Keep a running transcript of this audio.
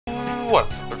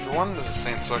What's up everyone, this is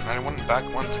Saiyan91 back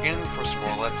once again for some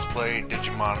more Let's Play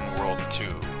Digimon World 2.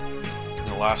 In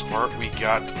the last part we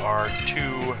got our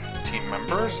two team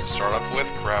members to start off with,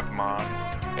 Crabmon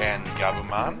and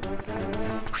Gabumon.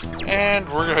 And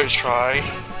we're going to try,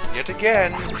 yet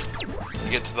again, to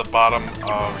get to the bottom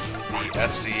of the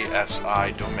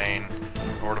SCSI domain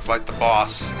in order to fight the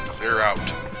boss and clear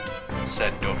out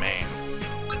said domain.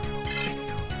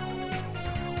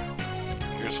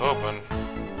 Here's hoping.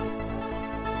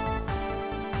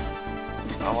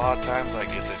 A lot of times I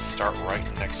get to start right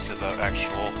next to the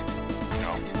actual,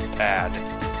 pad.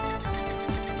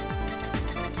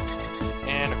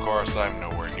 And of course I'm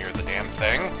nowhere near the damn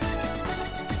thing.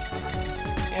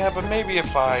 Yeah, but maybe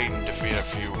if I defeat a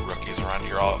few rookies around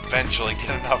here, I'll eventually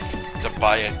get enough to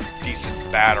buy a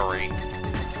decent battery.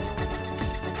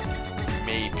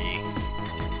 Maybe.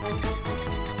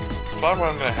 It's probably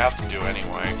what I'm gonna have to do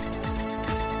anyway.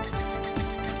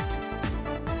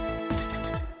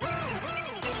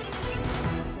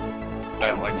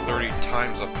 At like 30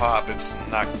 times a pop, it's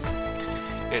not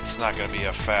going to be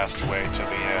a fast way to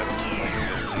the end. You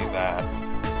can see that.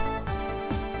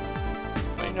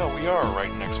 But you know, we are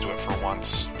right next to it for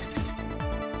once.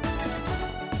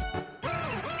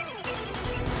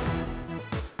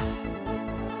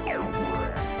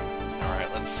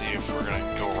 Alright, let's see if we're going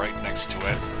to go right next to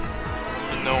it.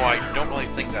 Even though I don't really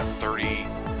think that 30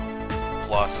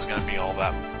 plus is going to be all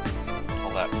that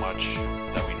much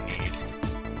that we need.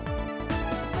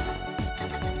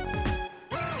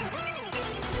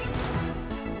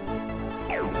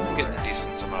 Getting a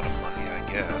decent amount of money, I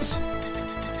guess.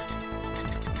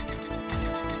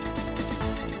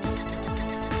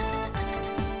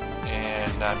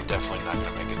 And I'm definitely not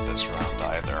going to make it this round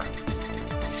either.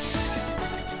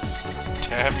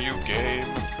 Damn you, game!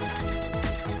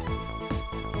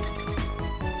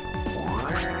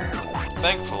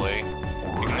 Thankfully,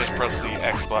 you can just press the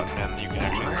X button and you can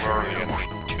actually lure the enemy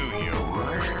to you,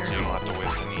 so you don't have to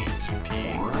waste any EP.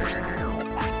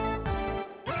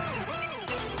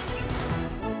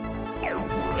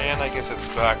 And I guess it's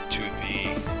back to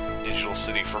the digital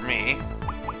city for me.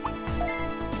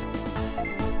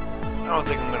 I don't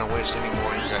think I'm going to waste any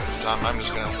more of you guys' time. I'm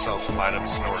just going to sell some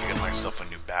items in order to get myself a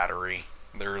new battery.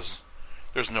 There's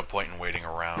no point in waiting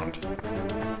around.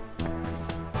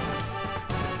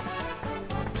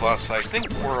 Plus, I think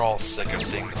we're all sick of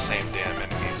seeing the same damn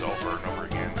enemies over and over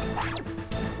again.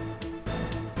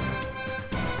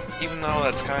 Even though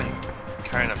that's kind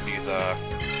of be the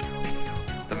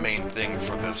main thing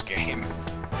for this game.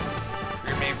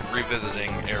 You're going to be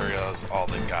revisiting areas all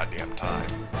the goddamn time.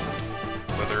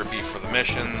 Whether it be for the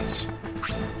missions,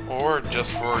 or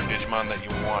just for Digimon that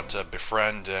you want to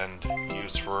befriend and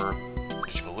use for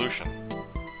Digivolution.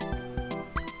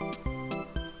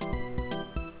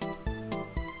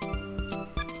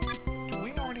 Do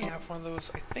we already have one of those?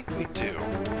 I think we do.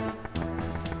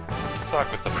 Let's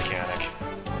talk with the mechanic.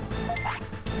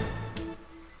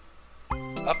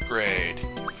 Upgrade.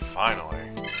 Finally.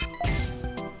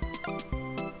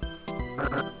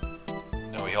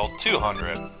 Now we hold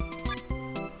 200.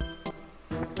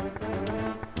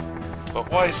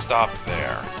 But why stop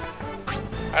there?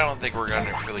 I don't think we're going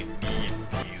to really need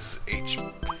these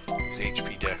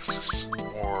HP discs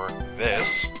or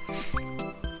this.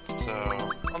 So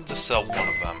I'll just sell one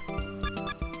of them.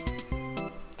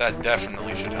 That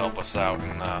definitely should help us out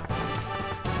in the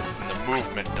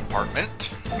movement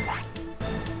department.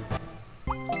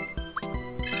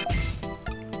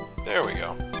 There we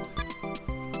go.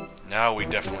 Now we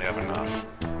definitely have enough.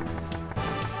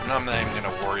 Now I'm not even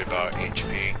going to worry about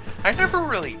HP. I never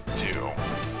really do.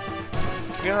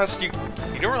 To be honest, you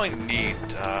don't really need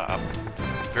a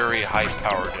very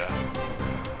high-powered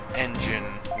engine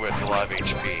with a lot of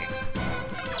HP.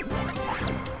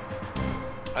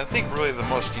 I think really the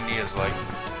most you need is like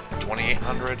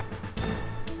 2800.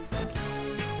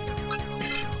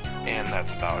 And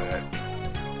that's about it.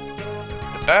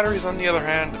 The batteries, on the other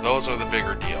hand, those are the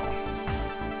bigger deal.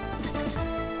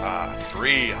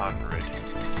 300.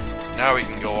 Now we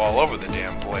can go all over the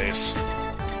damn place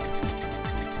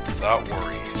without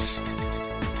worries.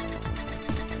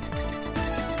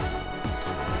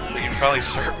 We can finally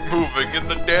start moving in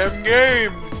the damn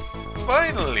game!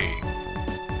 Finally!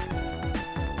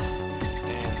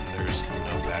 And there's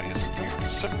no baddies here.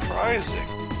 Surprising.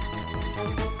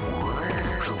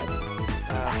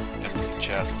 Empty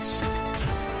chests.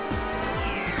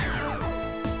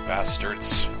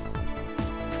 Bastards.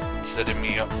 Setting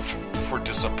me up for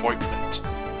disappointment.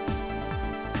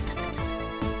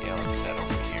 Yeah, let's head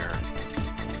over here.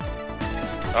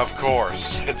 Of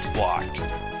course, it's blocked.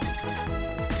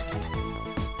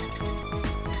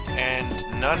 And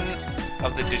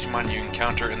of the Digimon you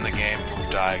encounter in the game move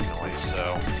diagonally,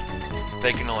 so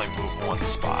they can only move one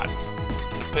spot,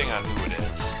 depending on who it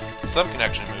is. Some can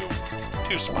actually move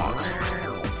 2 spots.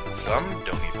 Some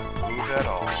don't even move at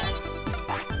all.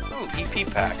 Ooh, EP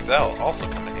pack. That'll also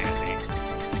come in handy.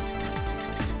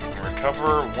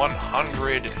 Recover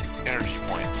 100 energy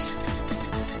points.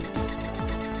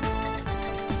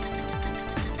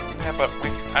 Yeah, but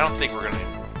I don't think we're going to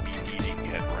be needing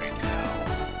it right now.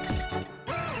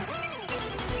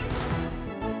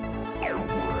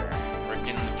 Raking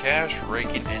in the cash,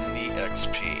 raking in the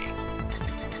XP.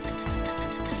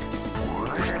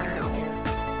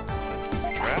 Let's be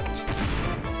trapped.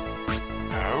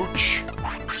 Ouch!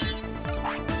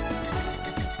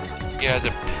 Yeah,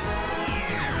 the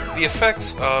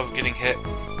effects of getting hit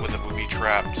with a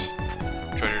booby-trapped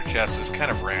treasure chest is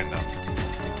kind of random.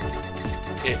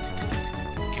 It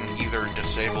can either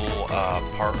disable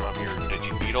part of your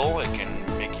Digibeetle, it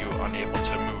can make you unable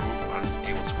to move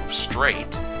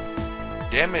straight,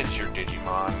 damage your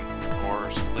Digimon,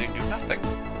 or simply do nothing.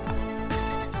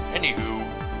 Anywho,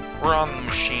 we're on the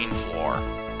machine floor.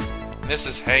 And this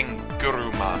is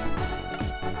Hangurumon.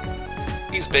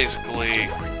 He's basically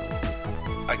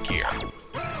a gear,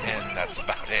 and that's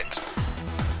about it.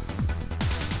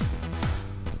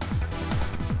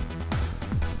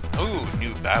 Ooh,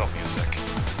 new battle music.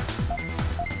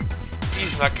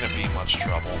 He's not going to be much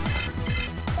trouble.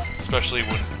 Especially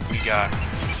when we got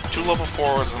 2 level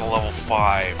 4s and a level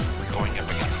 5 going up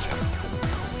against him.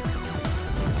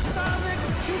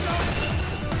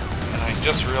 And I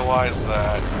just realized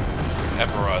that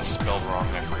Ebra is spelled wrong.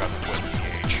 I forgot to put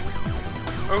EH.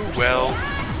 Oh well,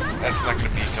 that's not going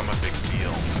to become a big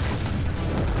deal.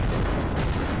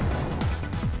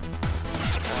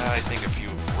 I think a few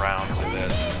rounds of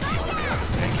this and he will be able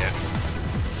to take it.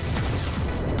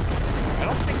 I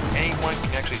don't think anyone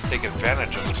can actually take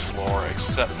advantage of this floor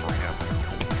except for him.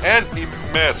 And he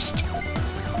missed!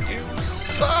 You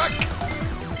suck!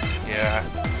 Yeah.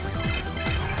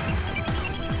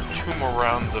 2 more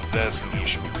rounds of this and he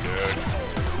should be good.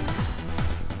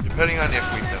 Depending on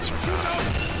if we miss or not.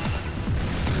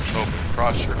 Just hope and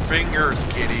cross your fingers,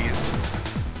 kiddies.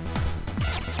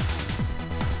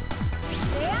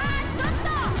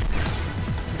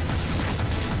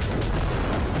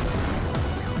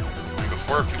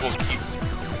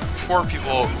 Before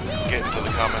people get into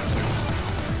the comments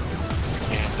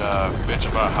and bitch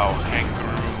about how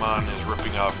Hangurumon is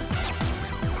ripping off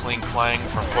Kling Klang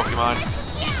from Pokemon,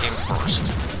 he came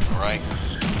first, alright?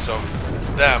 So it's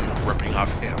them ripping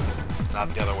off him,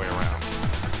 not the other way around.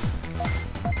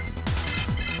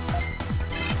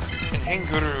 And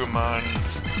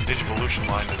Hangurumon's Digivolution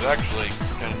line is actually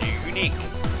kind of unique.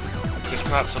 It's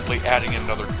not simply adding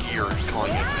another gear and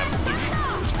calling it an evolution,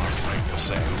 is what I'm trying to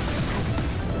say.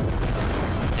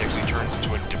 He actually turns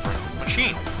into a different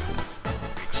machine.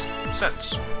 Makes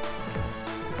sense.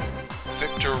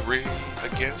 Victory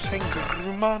against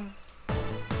Hangurumon.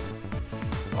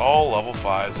 All level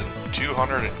 5s and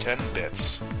 210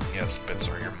 bits. Yes, bits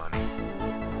are your money.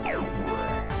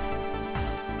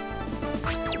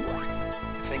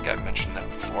 I think I mentioned that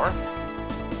before.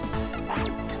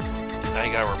 Now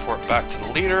you gotta report back to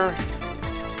the leader.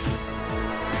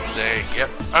 And say, yep,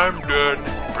 I'm done.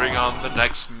 Bring on the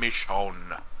next mission.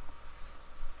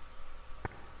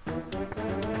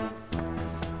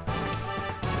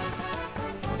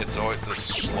 It's always this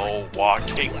slow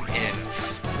walking in.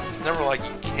 It's never like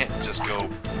you can't just go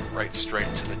right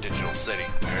straight to the digital city.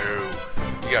 No.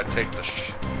 You gotta take the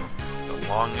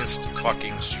longest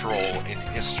fucking stroll in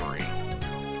history.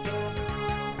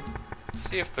 Let's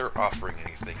see if they're offering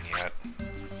anything yet.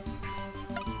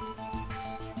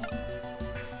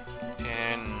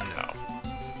 And no.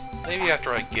 Maybe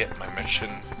after I get my mission,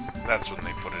 that's when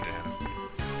they put it in.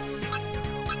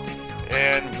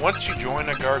 And once you join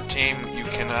a guard team, you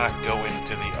cannot go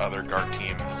into the other guard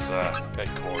team's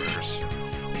headquarters.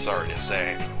 Sorry to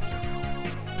say.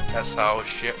 That's how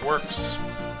shit works.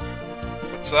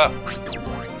 What's up?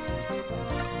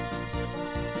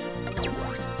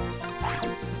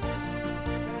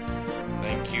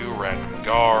 Thank you, random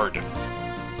guard.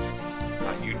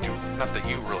 Not that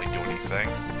you really do anything.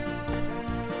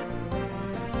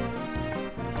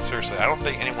 Seriously, I don't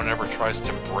think anyone ever tries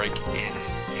to break in.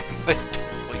 They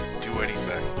don't really do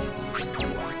anything.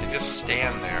 They just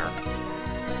stand there.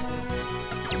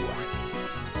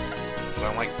 It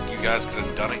sounds like you guys could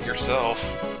have done it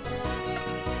yourself.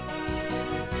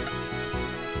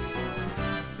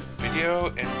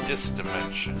 Video and disk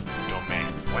dimension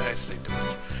domain. Why did I say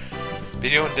dimension?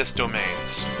 Video and disk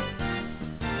domains.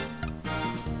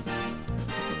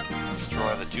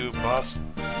 Destroy the 2 boss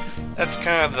That's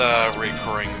kind of the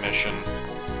recurring mission.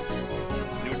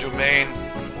 New domain,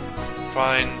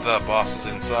 find the bosses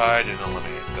inside and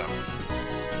eliminate them.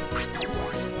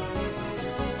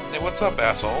 Hey, what's up,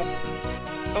 asshole?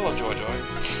 Hello, Joy Joy.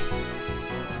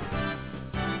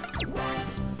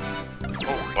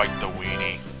 Oh, bite the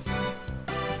weenie.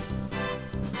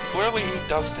 Clearly he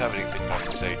doesn't have anything nice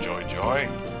to say, Joy Joy.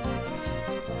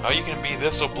 How you can be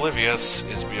this oblivious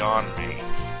is beyond me.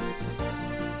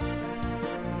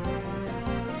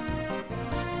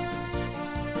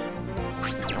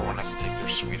 Everyone has to take their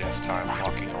sweet-ass time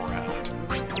walking around.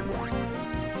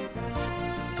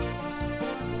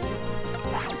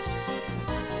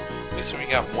 At least we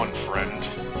got one friend.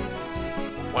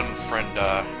 One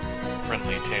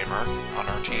friendly tamer on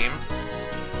our team.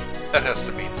 That has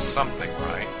to mean something,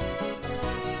 right?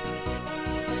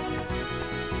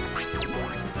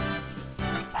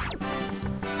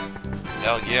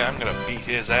 Hell yeah, I'm gonna beat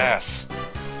his ass.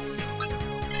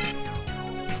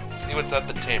 See what's at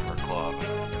the Tamer Club.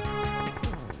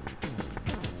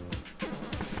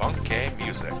 Funky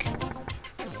music.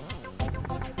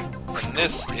 And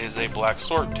this is a Black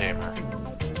Sword Tamer.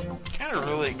 Kinda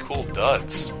really cool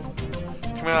duds.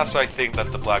 To be honest, I think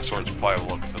that the Black Swords probably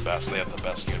look the best. They have the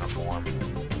best uniform.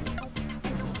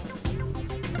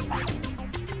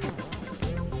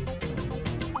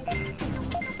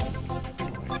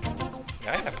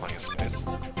 Yeah, I have plenty of space.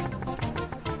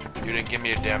 You didn't give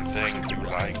me a damn thing, you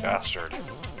lying bastard. Ooh,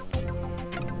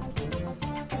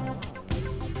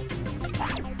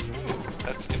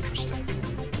 that's interesting.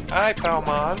 Hi,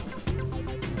 Palmon.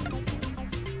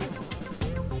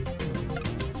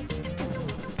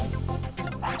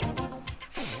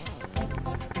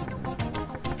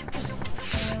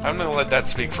 I'm gonna let that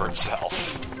speak for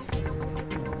itself.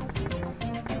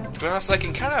 To be honest, I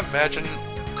can kind of imagine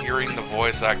hearing the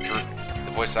voice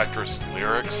actress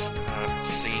lyrics,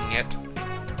 seeing it.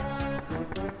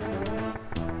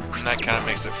 And that kind of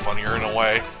makes it funnier in a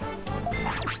way.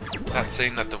 Not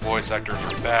saying that the voice actors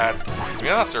are bad. To be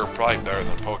honest, they're probably better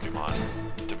than Pokemon,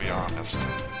 to be honest.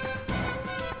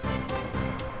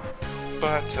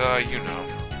 But, you know,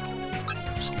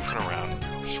 just goofing around.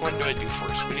 Which one do I do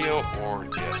first, video or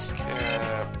disc?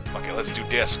 Okay, let's do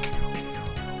disc.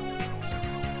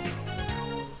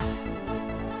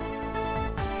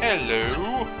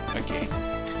 Hello! Okay.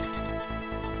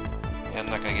 Yeah, I'm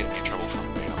not gonna get any trouble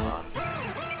from Digimon.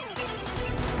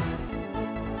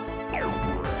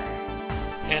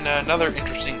 And another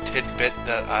interesting tidbit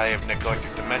that I have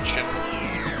neglected to mention,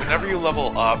 whenever you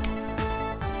level up,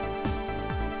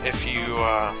 if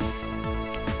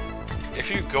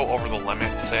you go over the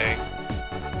limit, say,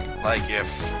 like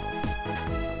if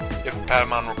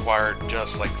Patamon required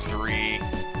just like 3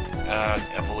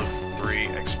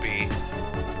 XP,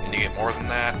 and you get more than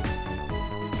that,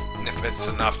 and if it's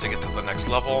enough to get to the next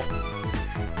level,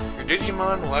 your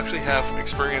Digimon will actually have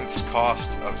experience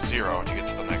cost of 0 to get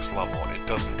to the next level. It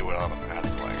doesn't do it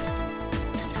automatically.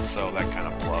 So that kind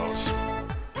of blows.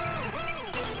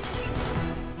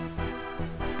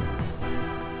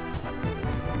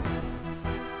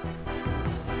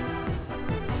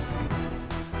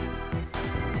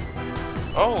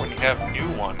 Oh, and you have a new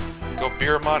one. Go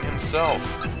Beermon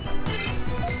himself.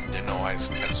 Didn't know I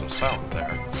got so silent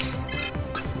there.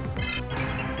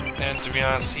 And to be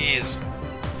honest, he is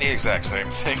the exact same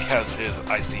thing as his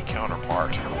icy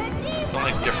counterpart. The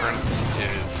only difference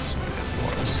is his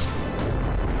looks.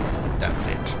 That's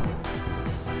it.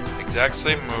 Exact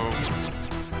same move,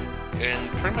 and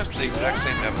pretty much the exact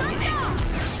same evolution.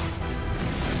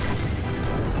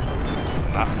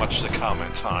 Not much to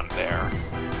comment on there.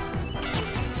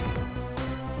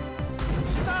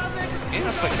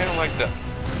 Yes, I kind of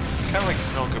like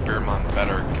Snoka-Beermon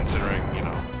better, considering, you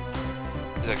know,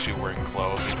 he's actually wearing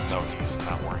clothes even though he's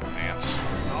not wearing pants.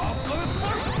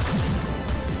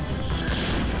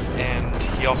 And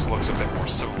he also looks a bit more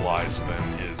civilized than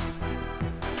his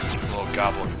little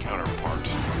goblin counterpart.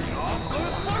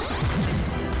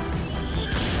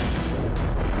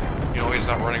 You know, he's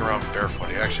not running around barefoot.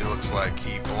 He actually looks like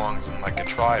he belongs in like a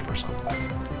tribe or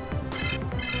something.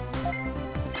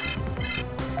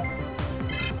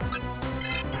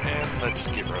 Let's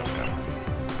get rid of him.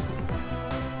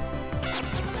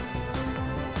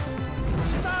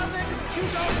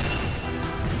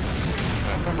 I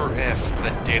remember if the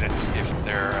data,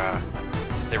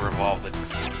 they revolve the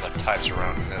types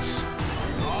around in this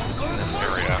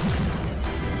area.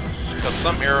 Because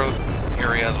some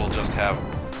areas will just have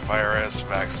virus,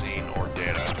 vaccine, or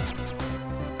data.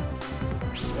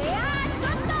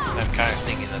 I'm kind of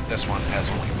thinking that this one has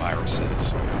only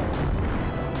viruses.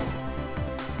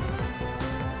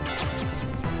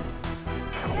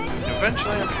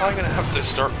 eventually I'm probably gonna have to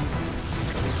start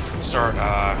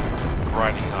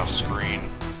grinding off screen.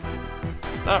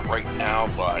 Not right now,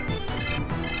 but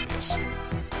yes.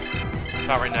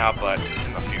 Not right now, but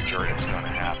in the future it's gonna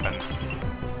happen.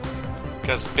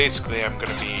 Because basically I'm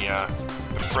gonna be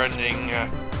befriending a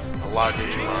lot of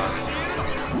Digimon.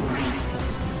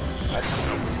 That's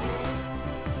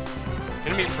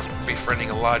gonna be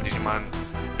befriending a lot of Digimon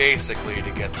basically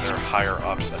to get their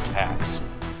higher-ups attacks.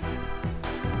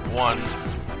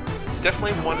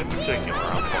 Definitely one in particular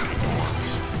I'm looking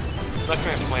towards. I'm not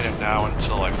gonna explain it now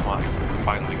until I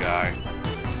find the guy.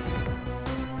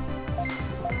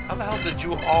 How the hell did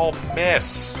you all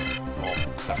miss? Well,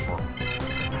 except for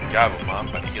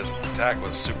Gabumon, but his attack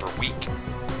was super weak.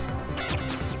 This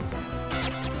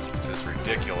is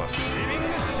ridiculous.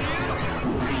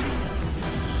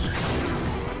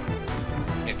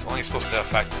 It's only supposed to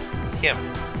affect him,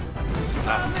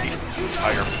 not the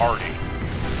entire party.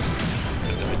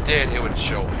 Because if it did, it would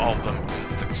show all of them in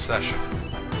succession.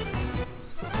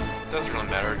 It doesn't really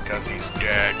matter because he's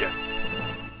dead.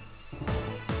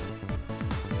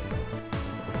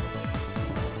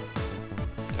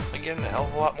 Definitely getting a hell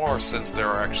of a lot more since there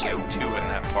are actually 2 in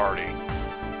that party.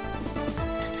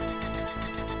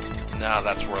 Now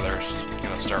that's where they're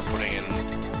gonna start putting in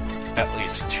at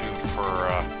least 2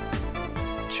 per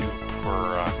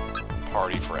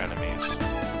party for enemies.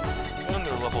 And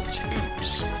they're level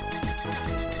 2s.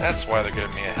 That's why they're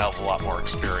giving me a hell of a lot more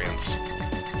experience.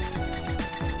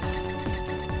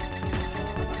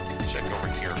 Check over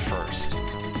here first.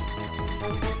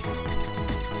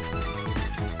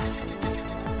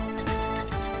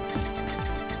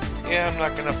 Yeah, I'm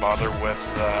not gonna bother with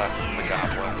the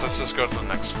goblins. Let's just go to the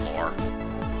next floor.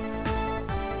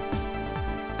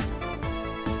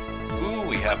 Ooh,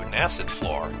 we have an acid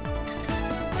floor.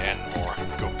 And more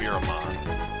Gobiramon.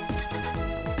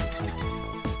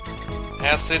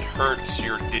 Acid hurts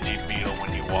your Digibeetle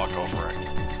when you walk over it.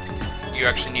 You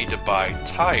actually need to buy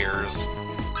tires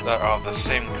that are the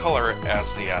same color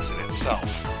as the acid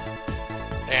itself.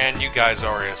 And you guys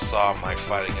already saw my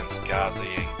fight against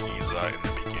Gazi and Giza in the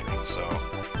beginning, so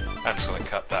I'm just going to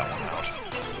cut that one out.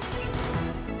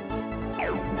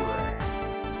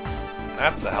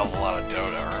 That's a hell of a lot of dough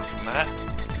to earn from that.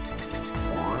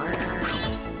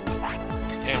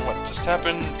 And what just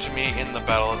happened to me in the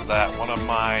battle is that one of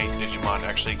my Digimon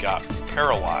actually got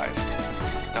paralyzed.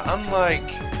 Now,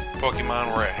 unlike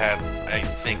Pokemon where it had, I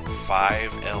think,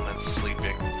 5 ailments: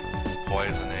 sleeping,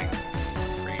 poisoning,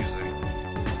 freezing,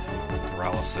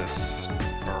 paralysis,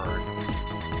 burn,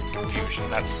 confusion,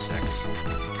 that's 6.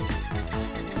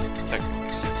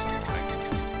 Technically 6 anyway.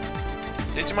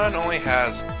 Digimon only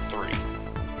has 3.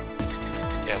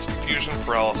 It has confusion,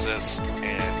 paralysis,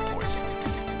 and poison.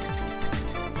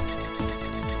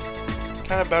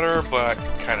 Kind of better, but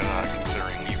kind of not,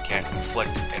 considering you can't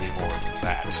inflict any more than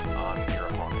that on your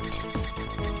opponent.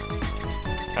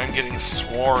 I'm getting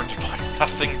swarmed by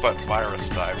nothing but virus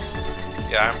types.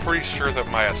 Yeah, I'm pretty sure that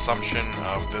my assumption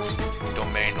of this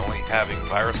domain only having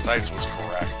virus types was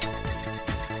correct.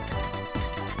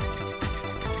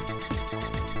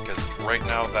 Because right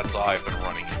now, that's all I've been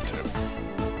running into.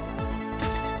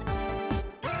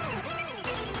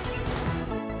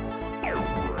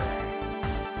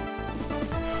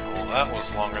 That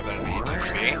was longer than it needed to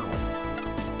be.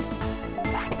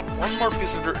 One more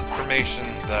piece of information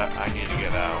that I need to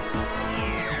get out.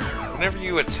 Whenever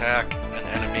you attack an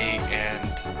enemy and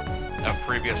a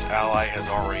previous ally has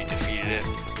already defeated it,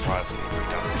 as they've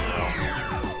done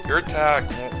now, your attack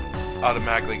won't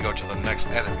automatically go to the next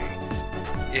enemy.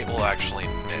 It will actually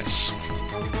miss.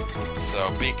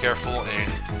 So be careful, and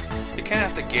you kind of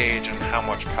have to gauge on how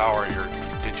much power your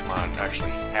Digimon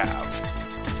actually have.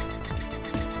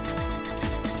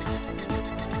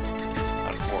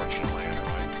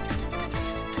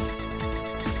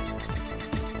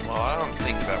 Well, I don't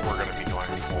think that we're going to be going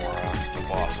for the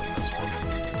boss in this one.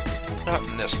 Not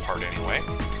in this part, anyway.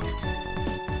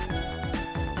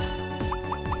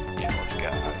 Yeah, let's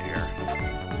get out of here.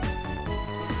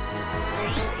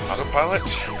 Autopilot,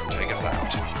 take us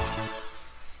out.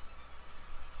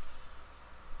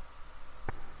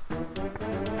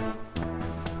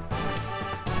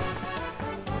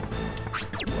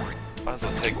 Might as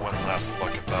well take one last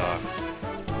look at the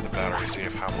battery, see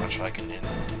if how much I can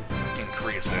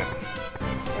increase it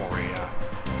before we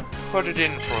put it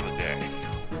in for the day.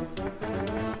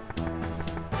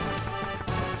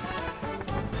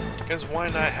 Because why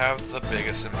not have the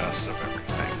biggest and best of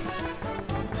everything?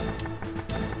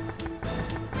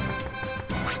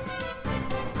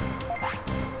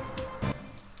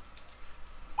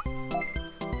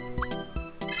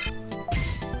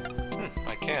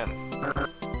 I can.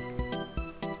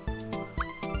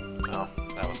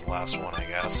 was the last one, I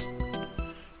guess.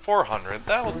 400,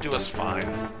 that'll do us fine.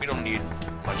 We don't need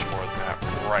much more than that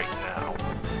right now.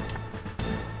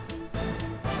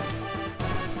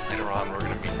 Later on, we're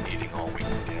going to be needing all we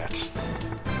can get.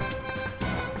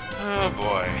 Oh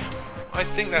boy. I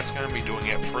think that's going to be doing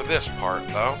it for this part,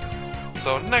 though.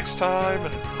 So next time,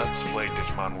 in Let's Play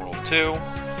Digimon World 2,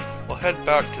 we'll head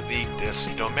back to the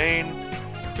Disc domain,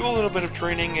 do a little bit of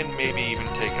training, and maybe even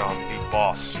take on the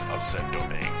boss of said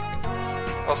domain.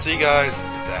 I'll see you guys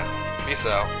then. Peace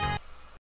out.